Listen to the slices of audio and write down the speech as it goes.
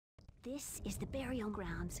This is the burial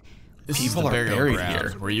grounds. People are buried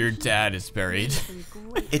here. Where your dad is buried.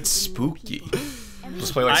 It's spooky.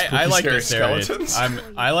 Just play like spooky, I like scary this area. skeletons.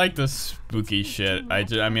 I like the spooky shit.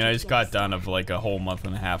 I mean, I just got done of like a whole month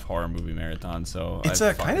and a half horror movie marathon, so it's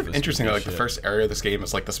kind of interesting that like the first area of this game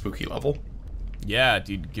is like the spooky level. Yeah,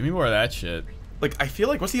 dude, give me more of that shit. Like, I feel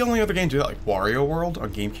like, what's the only other game to do that? Like Wario World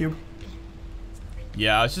on GameCube?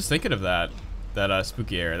 Yeah, I was just thinking of that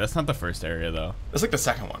spooky area. That's not the first area though. That's like the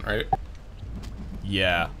second one, right?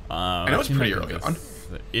 Yeah. I know it's pretty early on.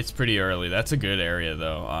 It's pretty early. That's a good area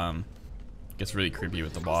though. Gets really creepy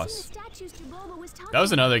with the boss. That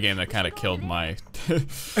was another game that kind of killed my.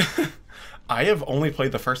 I have only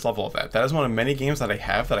played the first level of that. That is one of many games that I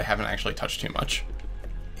haven't actually touched too much.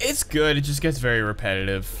 It's good. It just gets very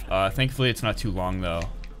repetitive. Thankfully, it's not too long though.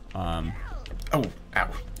 Oh, ow.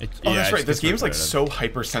 That's right. This game's like so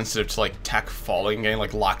hypersensitive to like tech falling and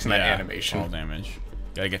like locks in that animation. Fall damage.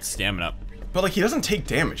 Gotta get stamina. But like he doesn't take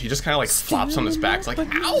damage. He just kind of like flops on his back. It's like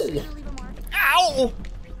ow, ow.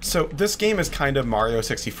 So this game is kind of Mario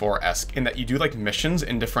 64-esque in that you do like missions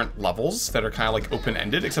in different levels that are kind of like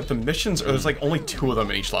open-ended. Except the missions there's like only 2 of them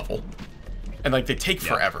in each level, and like they take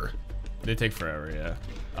forever. They take forever.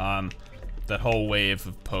 Yeah. That whole wave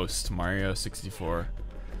of post Mario 64.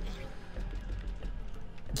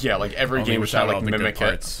 Yeah, like every game was trying to like mimic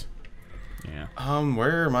it. Yeah.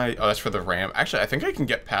 Where am I? Oh, that's for the ram. Actually, I think I can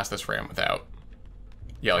get past this ram without.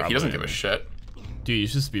 Yeah, like he doesn't give a shit. Dude, you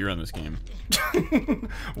should speedrun this game.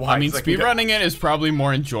 Why? I mean, speedrunning it is probably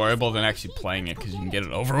more enjoyable than actually playing it because you can get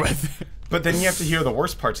it over with. But then you have to hear the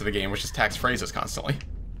worst parts of the game, which is tax phrases constantly.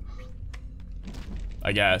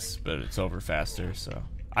 I guess, but it's over faster, so.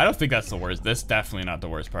 I don't think that's the worst. That's definitely not the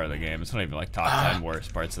worst part of the game. It's not even like top 10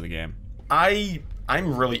 worst parts of the game.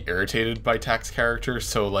 I'm really irritated by tax characters,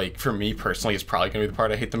 so like for me personally, it's probably gonna be the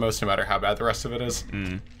part I hate the most, no matter how bad the rest of it is.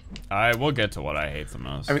 I will get to what I hate the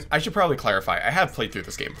most. I mean, I should probably clarify. I have played through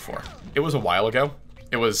this game before. It was a while ago.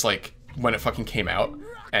 It was like when it fucking came out,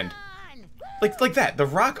 and like that. The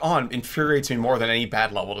Rock On infuriates me more than any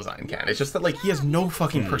bad level design can. It's just that like he has no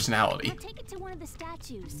fucking personality. Take it to one of the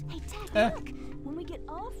statues. Hey, Tech, look. When we get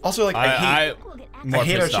off, also, like I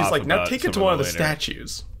hate how she's like, now take it to one of the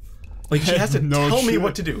statues. Like she has to tell me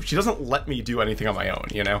what to do. She doesn't let me do anything on my own,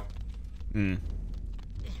 you know?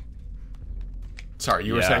 Sorry,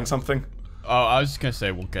 you were saying something? Oh, I was just gonna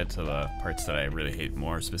say we'll get to the parts that I really hate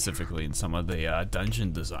more specifically in some of the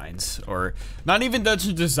dungeon designs. Or not even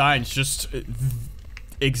dungeon designs, just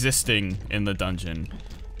existing in the dungeon.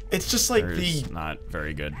 It's just like not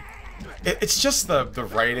very good. It's just the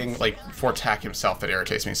writing, like, for Tak himself that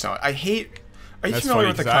irritates me so much. I hate... Are you That's familiar funny,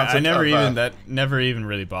 with the concept that never even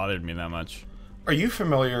really bothered me that much. Are you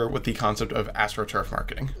familiar with the concept of AstroTurf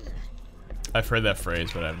marketing? I've heard that phrase,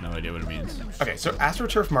 but I have no idea what it means. Okay, so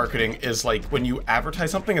AstroTurf marketing is like when you advertise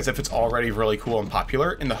something as if it's already really cool and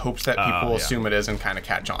popular in the hopes that people will assume it is and kind of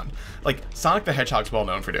catch on. Like, Sonic the Hedgehog's well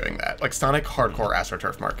known for doing that. Like, Sonic hardcore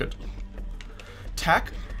AstroTurf marketed.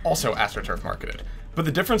 Tak also AstroTurf marketed. But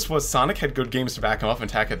the difference was Sonic had good games to back him up and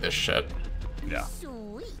Tak had this shit. Yeah.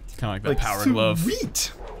 Kind of like the Power Glove.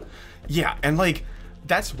 Sweet! Yeah, and like,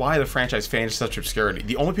 that's why the franchise fans such obscurity.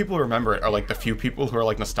 The only people who remember it are like the few people who are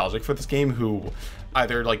like nostalgic for this game who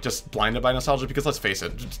either like just blinded by nostalgia, because let's face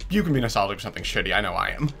it, you can be nostalgic for something shitty. I know I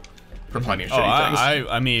am. For plenty of shitty things.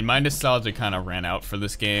 I mean, my nostalgia kind of ran out for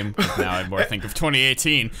this game. Now I more think of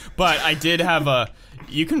 2018. But I did have a...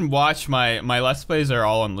 You can watch my Let's Plays are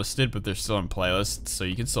all unlisted, but they're still in playlists, so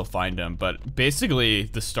you can still find them. But basically,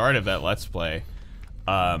 the start of that Let's Play,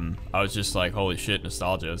 I was just like, holy shit,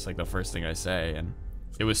 nostalgia. It's like the first thing I say, and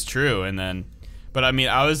it was true. And then, but I mean,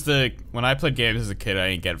 when I played games as a kid, I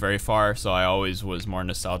didn't get very far, so I always was more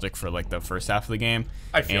nostalgic for like the first half of the game.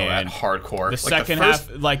 I feel that hardcore. The second half,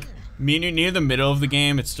 like near the middle of the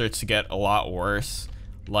game, it starts to get a lot worse.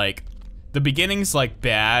 Like, the beginning's like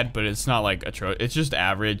bad, but it's not like it's just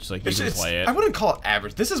average. Like you can play it. I wouldn't call it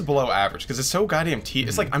average. This is below average because it's so goddamn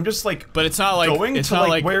It's like I'm just like. But it's not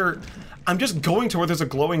like where. I'm just going to where there's a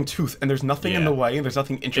glowing tooth and there's nothing in the way and there's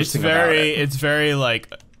nothing interesting about it. It's very like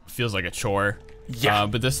feels like a chore. Yeah.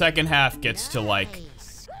 But the second half gets to like,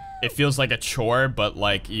 it feels like a chore, but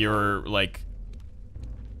like you're like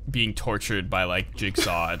being tortured by like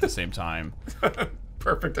Jigsaw at the same time.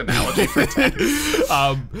 Perfect analogy for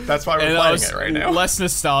that. That's why we're playing it right now. Less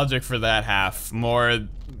nostalgic for that half. More,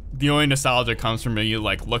 the only nostalgia comes from you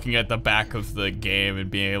like looking at the back of the game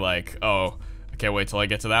and being like, oh, I can't wait till I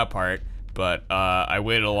get to that part. But I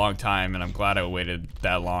waited a long time, and I'm glad I waited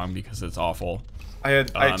that long because it's awful. I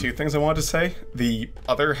had 2 things I wanted to say. The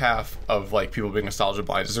other half of like people being nostalgia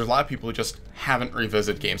blind is there's a lot of people who just haven't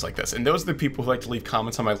revisited games like this, and those are the people who like to leave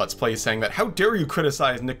comments on my Let's Plays saying that how dare you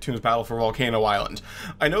criticize Nicktoons Battle for Volcano Island?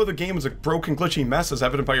 I know the game is a broken, glitchy mess as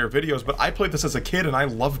evident by your videos, but I played this as a kid and I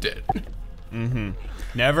loved it.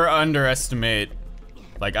 Never underestimate.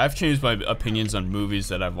 Like, I've changed my opinions on movies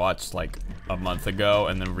that I've watched like a month ago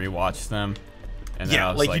and then rewatched them. And then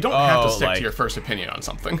I was like you don't have to stick to your first opinion on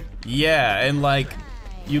something. Yeah, and like,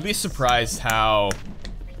 you'd be surprised how,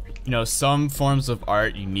 you know, some forms of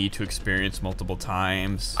art you need to experience multiple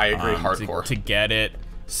times. I agree, hardcore. To get it.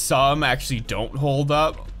 Some actually don't hold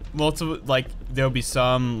up. Like, there'll be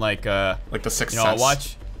some, like the Sixth Sense. Sense. I'll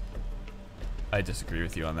watch. I disagree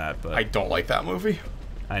with you on that, but I don't like that movie.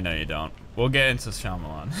 I know you don't. We'll get into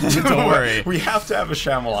Shyamalan. Don't worry. We have to have a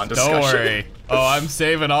Shyamalan discussion. Don't worry. Oh, I'm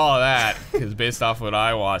saving all of that because based off what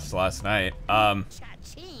I watched last night. Like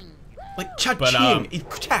cha-ching.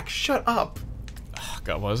 Jack, shut up. Oh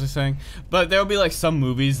God, what was I saying? But there'll be like some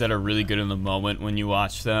movies that are really good in the moment when you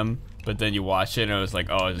watch them, but then you watch it and it was like,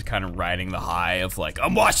 oh, it's kind of riding the high of like,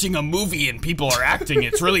 I'm watching a movie and people are acting.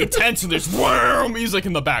 It's really intense and there's music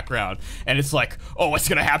in the background, and it's like, oh, what's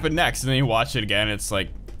gonna happen next? And then you watch it again, and it's like,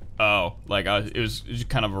 oh, like it was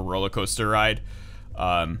kind of a roller coaster ride,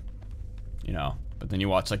 you know. But then you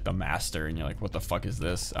watch like The Master, and you're like, what the fuck is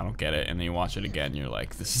this? I don't get it. And then you watch it again, and you're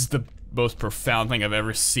like, this is the most profound thing I've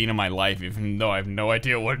ever seen in my life, even though I have no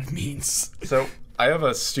idea what it means. So I have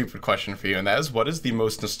a stupid question for you, and that is, what is the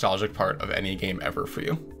most nostalgic part of any game ever for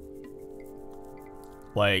you?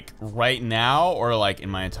 Like right now, or like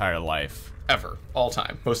in my entire life? Ever, all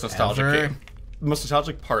time, most nostalgic game. Most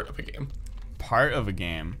nostalgic part of a game. Part of a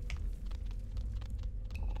game.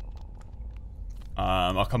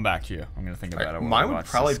 I'll come back to you. I'm gonna think about it. Mine would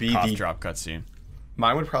probably be the drop cutscene.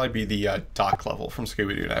 Mine would probably be the dock level from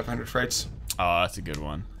Scooby-Doo 900 Frights. Oh, that's a good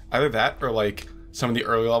one. Either that or like some of the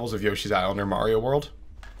early levels of Yoshi's Island or Mario World.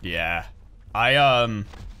 Yeah, I have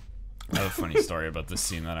a funny story about this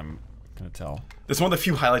scene that I'm gonna tell. This is one of the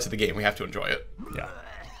few highlights of the game. We have to enjoy it. Yeah,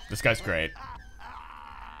 this guy's great.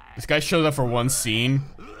 This guy shows up for one scene,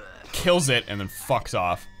 kills it, and then fucks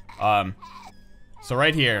off. So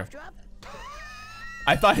right here,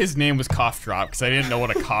 I thought his name was Cough Drop because I didn't know what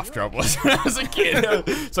a cough drop was when I was a kid.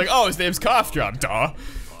 It's like, oh, his name's Cough Drop, duh.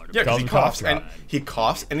 Yeah, because he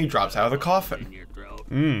coughs and he drops out of the coffin.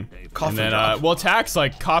 Coffin and then, drop. well, Tack's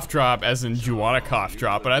like Cough Drop as in, do you want a cough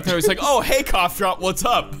drop? But I thought it was like, oh, hey, Cough Drop, what's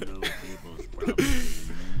up?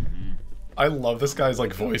 I love this guy's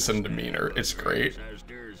like voice and demeanor. It's great.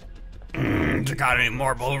 Got any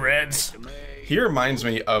more bull reds? He reminds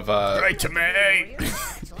me of Right to me.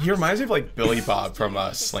 he reminds me of like Billy Bob from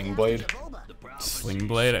Sling Blade. Sling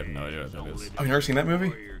Blade? I have no idea what that is. Have you never seen that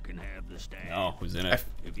movie? No, who's in it?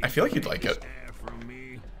 I feel like you'd like it.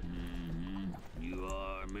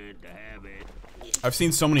 I've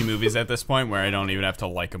seen so many movies at this point where I don't even have to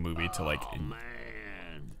like a movie to like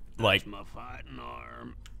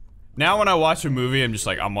now when I watch a movie, I'm just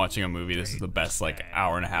like, I'm watching a movie. This is the best like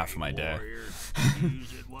hour and a half of my day.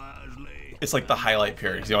 It's like the highlight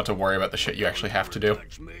period because you don't have to worry about the shit you actually have to do.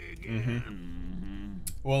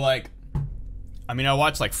 Well, like, I mean, I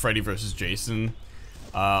watched like Freddy vs. Jason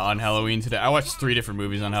on Halloween today. I watched 3 different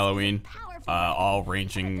movies on Halloween, all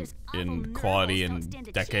ranging in quality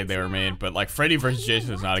and decade they were made. But like, Freddy vs.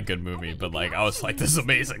 Jason is not a good movie. But like, I was like, this is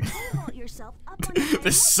amazing.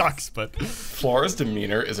 This sucks, but Flora's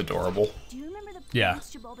demeanor is adorable. yeah.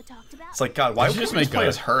 It's like, God, why would you just play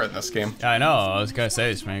as her in this game? Yeah, I know. I was gonna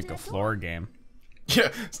say, just make a Flora game.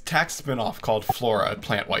 Yeah, tax spin-off called Flora,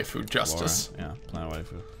 Plant Waifu Justice. Flora. Yeah, Plant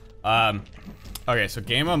Waifu. Okay, so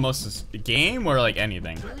game or like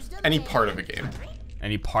anything? Any part of a game.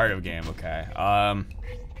 Any part of a game, okay.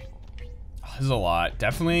 There's a lot.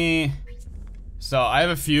 Definitely. So I have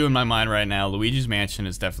a few in my mind right now. Luigi's Mansion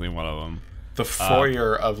is definitely one of them. The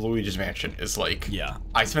foyer of Luigi's Mansion is like... Yeah.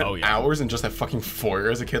 I spent hours in just that fucking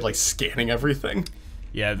foyer as a kid, like, scanning everything.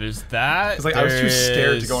 Yeah, there's that. Because, like, I was too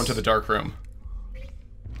scared to go into the dark room.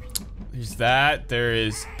 There's that. There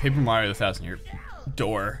is Paper Mario the 1000-Year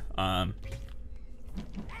Door. I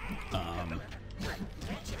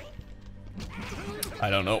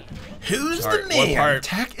don't know. Who's the man? What part,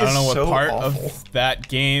 Tech is I don't know what so part awful. of that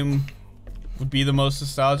game would be the most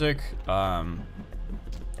nostalgic.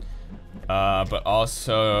 But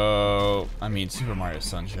also, I mean, Super Mario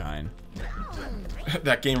Sunshine.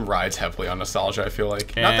 That game rides heavily on nostalgia, I feel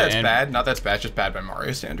like. Not that's bad, just bad by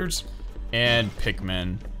Mario standards. And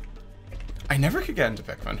Pikmin. I never could get into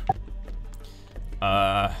Pikmin.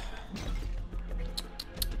 Trying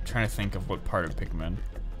to think of what part of Pikmin.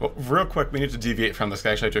 Well, real quick, we need to deviate from this. I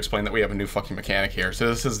actually have to explain that we have a new fucking mechanic here. So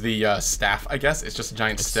this is the staff, I guess. It's just a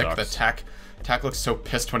giant stick. Sucks. The tack looks so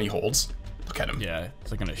pissed when he holds. Look at him. Yeah, it's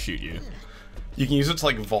like gonna shoot you. You can use it to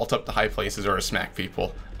like vault up to high places or to smack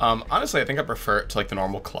people. Honestly, I think I prefer it to like the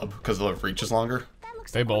normal club because the reach is longer.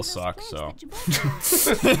 They both suck, so.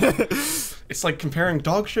 It's like comparing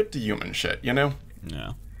dog shit to human shit, you know?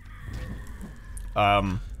 Yeah.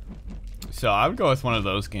 So I would go with one of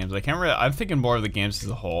those games. I can't really. I'm thinking more of the games as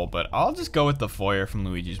a whole, but I'll just go with the foyer from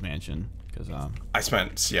Luigi's Mansion because I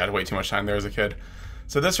had way too much time there as a kid.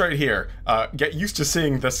 So this right here, get used to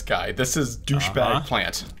seeing this guy. This is douchebag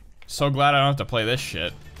plant. So glad I don't have to play this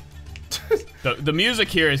shit. the music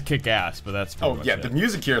here is kick ass, but that's pretty much it. The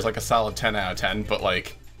music here is like a solid 10 out of 10, but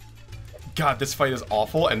like, God, this fight is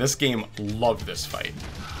awful, and this game loved this fight.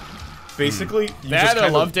 Basically, they either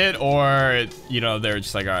loved it or, you know, they're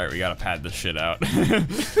just like, all right, we gotta pad this shit out.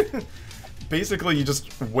 Basically, you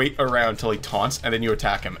just wait around till he taunts, and then you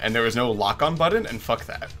attack him, and there is no lock-on button, and fuck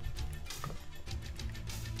that.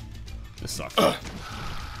 This sucks.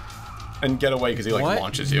 And get away because he like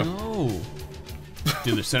launches you. No.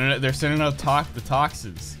 Dude, they're sending out the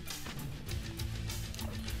toxins.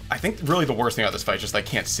 I think really the worst thing about this fight is just I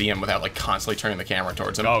can't see him without like constantly turning the camera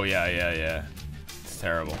towards him. Oh yeah. It's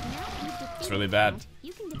terrible. It's really bad.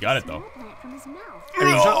 You got it though. I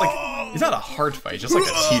mean, he's not a hard fight, just like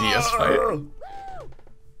a tedious fight.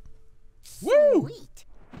 Woo!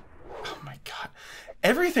 Oh my god.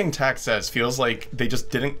 Everything Tak says feels like they just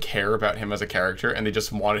didn't care about him as a character and they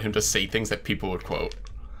just wanted him to say things that people would quote.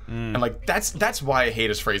 And like that's why I hate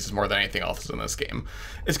his phrases more than anything else in this game.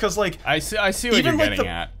 It's because like I see what you're getting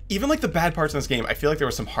at. Even like the bad parts in this game, I feel like there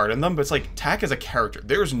was some heart in them, but it's like Tak as a character,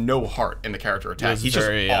 there's no heart in the character of Tak. He's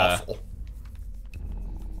very, just awful.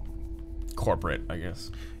 Corporate, I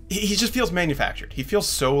guess. He just feels manufactured. He feels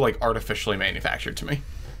so like artificially manufactured to me.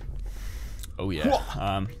 Oh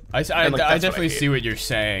yeah. I definitely see what you're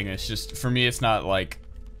saying. It's just for me, it's not like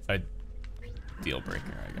a deal breaker.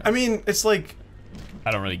 I guess. I mean, it's like I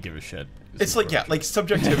don't really give a shit. It's like like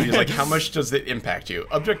subjectivity is like how much does it impact you?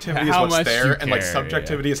 Objectivity is what's there, and like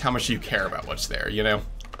subjectivity is how much you care about what's there. You know?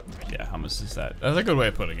 Yeah. How much is that? That's a good way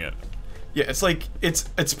of putting it. Yeah. It's like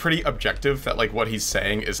it's pretty objective that like what he's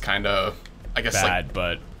saying is kind of I guess bad, like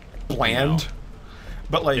but bland. You know,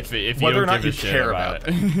 but like if whether you or not you care about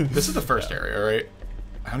it. This is the first area, right?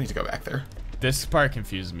 I don't need to go back there. This part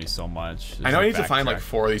confuses me so much. I know I need to find like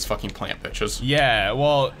 4 of these fucking plant bitches. Yeah,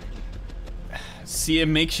 well, see, it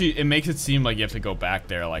makes it seem like you have to go back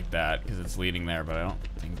there like that because it's leading there, but I don't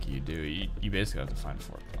think you do. You basically have to find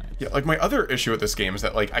 4 plants. Yeah, like my other issue with this game is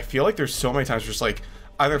that like I feel like there's so many times just like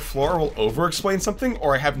either Flora will over-explain something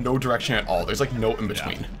or I have no direction at all. There's like no in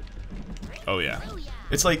between. Yeah. Oh yeah.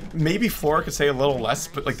 It's like maybe Flora could say a little less,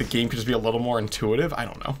 but like the game could just be a little more intuitive. I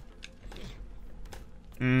don't know.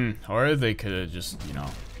 Or they could have just, you know,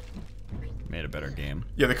 made a better game.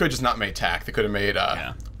 Yeah, they could have just not made Tak. They could have made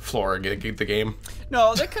Flora get the game.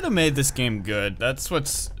 No, they could have made this game good. That's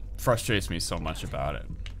what frustrates me so much about it.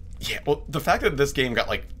 Yeah, well, the fact that this game got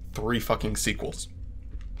like 3 fucking sequels.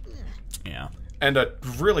 Yeah. And a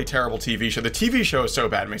really terrible TV show. The TV show is so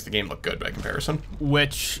bad it makes the game look good by comparison.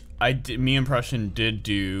 Which me and Prussian did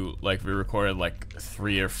do, like we recorded like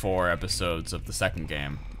 3 or 4 episodes of the second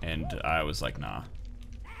game, and I was like, nah.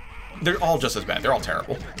 They're all just as bad. They're all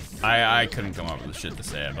terrible. I couldn't come up with shit to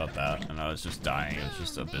say about that, and I was just dying. It was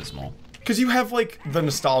just abysmal. Because you have like the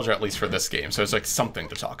nostalgia at least for this game, so it's like something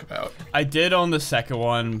to talk about. I did own the second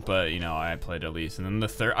one, but you know I played at least, and then the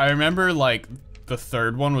third. I remember like the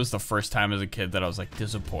third one was the first time as a kid that I was like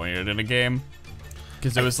disappointed in a game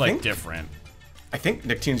because it was like different. I think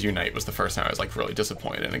Nicktoons Unite was the first time I was like really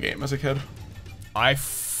disappointed in a game as a kid. I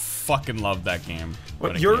fucking loved that game.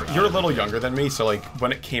 Well, you're a little younger than me, so like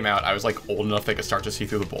when it came out, I was like old enough they could start to see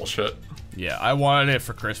through the bullshit. Yeah, I wanted it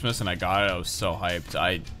for Christmas and I got it. I was so hyped.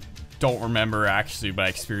 I don't remember actually my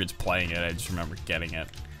experience playing it. I just remember getting it.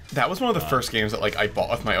 That was one of the first games that like I bought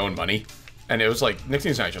with my own money, and it was like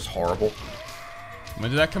Nicktoons Unite just horrible. When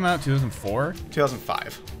did that come out? 2004?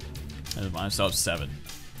 2005. I still have 7.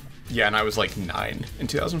 Yeah, and I was like 9 in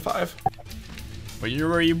 2005. What year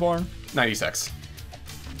were you born? 96.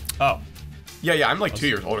 Oh. Yeah, I'm like 2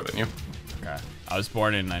 years older than you. Okay. I was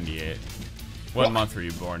born in 98. What month were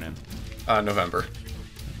you born in? November.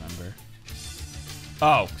 November.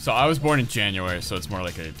 Oh, so I was born in January, so it's more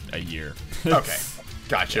like a year. Okay.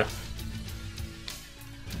 Gotcha.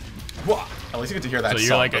 Well, at least you get to hear that so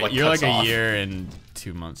song. You're like a year and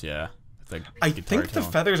 2 months, yeah. I think the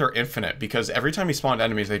feathers are infinite because every time you spawned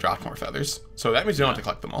enemies, they dropped more feathers. So that means you don't have to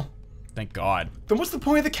collect them all. Thank God. Then what's the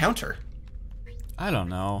point of the counter? I don't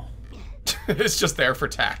know. It's just there for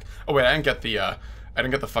tack. Oh wait, I didn't get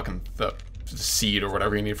the fucking the seed or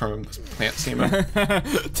whatever you need from him. This plant semen.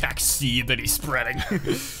 Tack seed that he's spreading.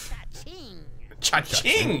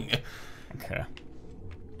 Cha-ching! Okay.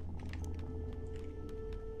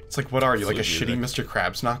 It's like, what are you, like a shitty Mr.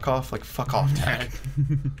 Krabs knockoff? Like, fuck off, Tack.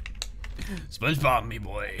 SpongeBob, me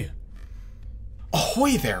boy.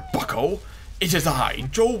 Ahoy there, bucko! It is I,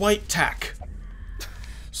 Joe White Tack.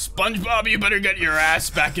 SpongeBob, you better get your ass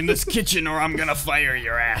back in this kitchen or I'm gonna fire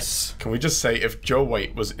your ass. Can we just say, if Joe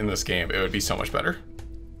White was in this game, it would be so much better?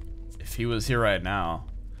 If he was here right now.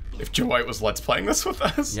 If Joe White was Let's Playing this with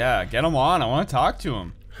us? Yeah, get him on. I want to talk to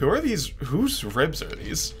him. Who are these? Whose ribs are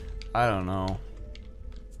these? I don't know.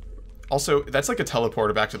 Also, that's like a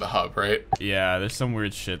teleporter back to the hub, right? Yeah, there's some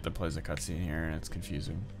weird shit that plays a cutscene here, and it's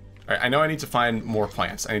confusing. Alright, I know I need to find more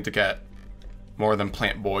plants. I need to get more than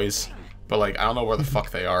plant boys. But, like, I don't know where the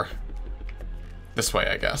fuck they are. This way,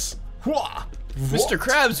 I guess. Hwah! Mr.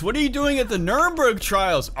 Krabs, what are you doing at the Nuremberg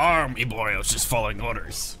trials? Me boy, I was just following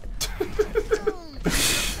orders.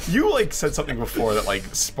 You, like, said something before that, like,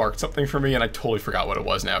 sparked something for me, and I totally forgot what it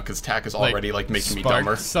was now, because Tack is already, like making me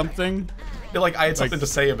dumber. Something? Yeah, like, I had something to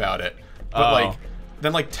say about it. But, like,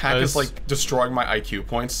 then, like, Tack is, like, destroying my IQ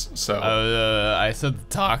points, so... I said the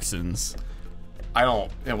toxins. I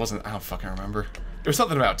don't fucking remember. It was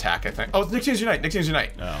something about Tack, I think. Oh, it's Nicktoons Unite, Nicktoons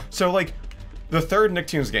Unite. Oh. So, like, the third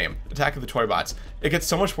Nicktoons game, Attack of the Toy Bots, it gets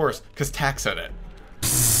so much worse, because Tack said it.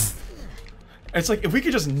 It's like, if we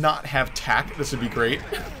could just not have Tack, this would be great.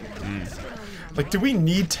 Like, do we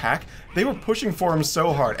need Tack? They were pushing for him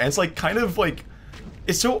so hard, and it's like, kind of like,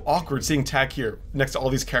 it's so awkward seeing Tack here next to all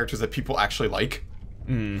these characters that people actually like.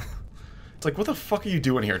 It's like, what the fuck are you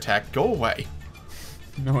doing here, Tack? Go away.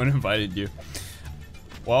 No one invited you.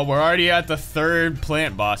 Well, we're already at the third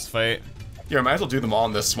plant boss fight. Yeah, I might as well do them all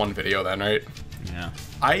in this one video then, right? Yeah.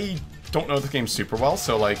 I don't know the game super well,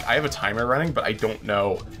 so like, I have a timer running, but I don't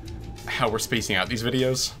know how we're spacing out these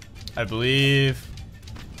videos. I believe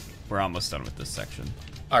we're almost done with this section.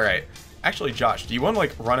 Alright. Actually, Josh, do you want to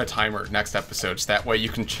like run a timer next episode so that way you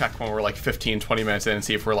can check when we're like 15, 20 minutes in and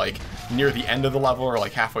see if we're like near the end of the level or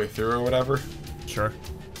like halfway through or whatever? Sure.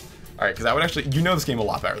 Alright, because I would actually, you know this game a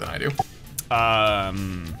lot better than I do.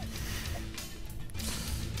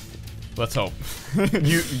 Let's hope.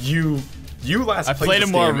 You last played this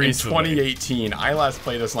more game recently. in 2018. I last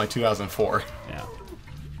played this in like 2004. Yeah.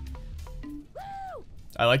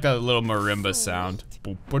 I like that little marimba sound.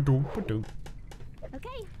 Okay,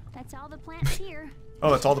 that's all the plants here.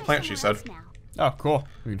 Oh, that's all the plants, she said. Oh, cool.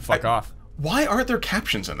 We can fuck off. Why aren't there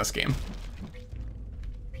captions in this game?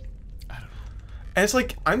 I don't know. And it's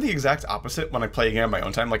like, I'm the exact opposite when I play a game on my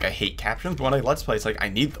own time. Like, I hate captions, but when I Let's Play, it's like, I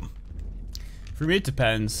need them. For me, it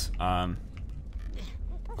depends. Hwah!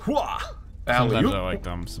 Sometimes I like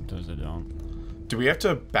them, sometimes I don't. Do we have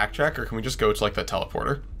to backtrack, or can we just go to, like, the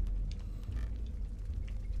teleporter?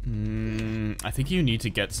 I think you need to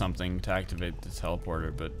get something to activate the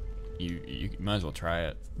teleporter, but you might as well try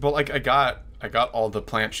it. But, like, I got all the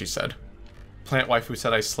plants, she said. Plant waifu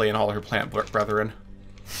said I slay in all her plant brethren.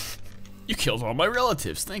 You killed all my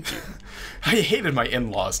relatives, thank you. I hated my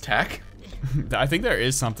in-laws, Tack. I think there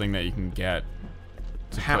is something that you can get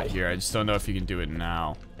to How? put here. I just don't know if you can do it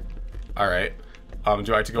now. Alright.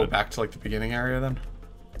 Do I have to go back to, like, the beginning area, then?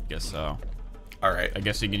 Guess so. Alright. I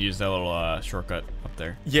guess you can use that little shortcut up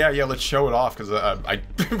there. Yeah, let's show it off, because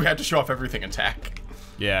we had to show off everything in Tack.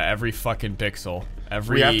 Yeah, every fucking pixel.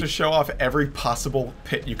 We have to show off every possible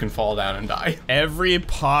pit you can fall down and die. Every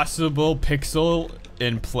possible pixel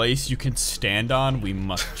in place you can stand on, we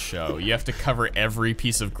must show. You have to cover every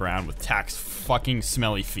piece of ground with Tack's fucking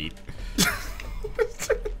smelly feet.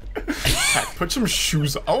 Tack, put some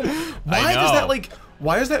shoes on. Oh,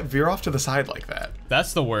 why does that veer off to the side like that?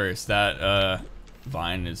 That's the worst. That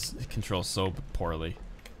vine is controlled so poorly.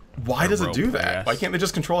 Why does it do rope, that? Why can't they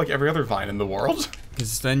just control like every other vine in the world?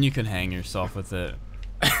 Because then you can hang yourself with it.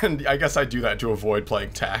 And I guess I do that to avoid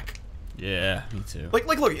playing Tack. Yeah, me too. Like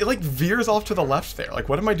look, it like veers off to the left there. Like,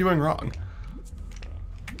 what am I doing wrong?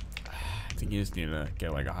 I think you just need to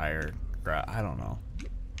get like a higher I don't know.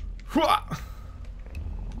 Hwah!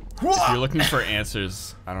 If you're looking for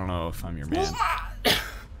answers, I don't know if I'm your man.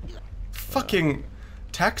 Fucking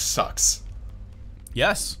Tack sucks.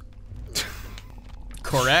 Yes.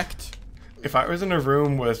 Correct. If I was in a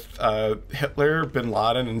room with Hitler, Bin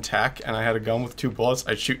Laden, and Tack, and I had a gun with 2 bullets,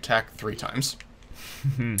 I'd shoot Tack 3 times.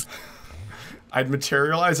 I'd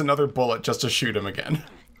materialize another bullet just to shoot him again.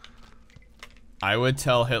 I would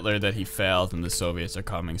tell Hitler that he failed and the Soviets are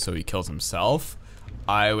coming, so he kills himself.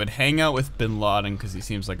 I would hang out with Bin Laden because he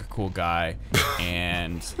seems like a cool guy,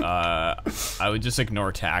 and I would just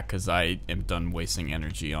ignore Tak because I am done wasting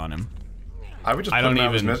energy on him. I would just put him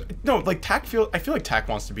out as misery. No, like I feel like Tak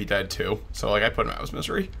wants to be dead too. So like I put him out as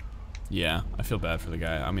misery. Yeah, I feel bad for the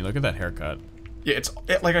guy. I mean, look at that haircut. Yeah,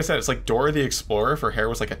 like I said, it's like Dora the Explorer if her hair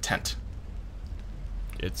was like a tent.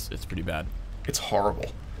 It's pretty bad. It's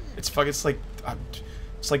horrible. It's like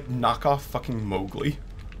knockoff fucking Mowgli.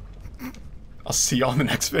 I'll see you on the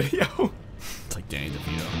next video. It's like Danny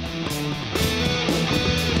DeVito.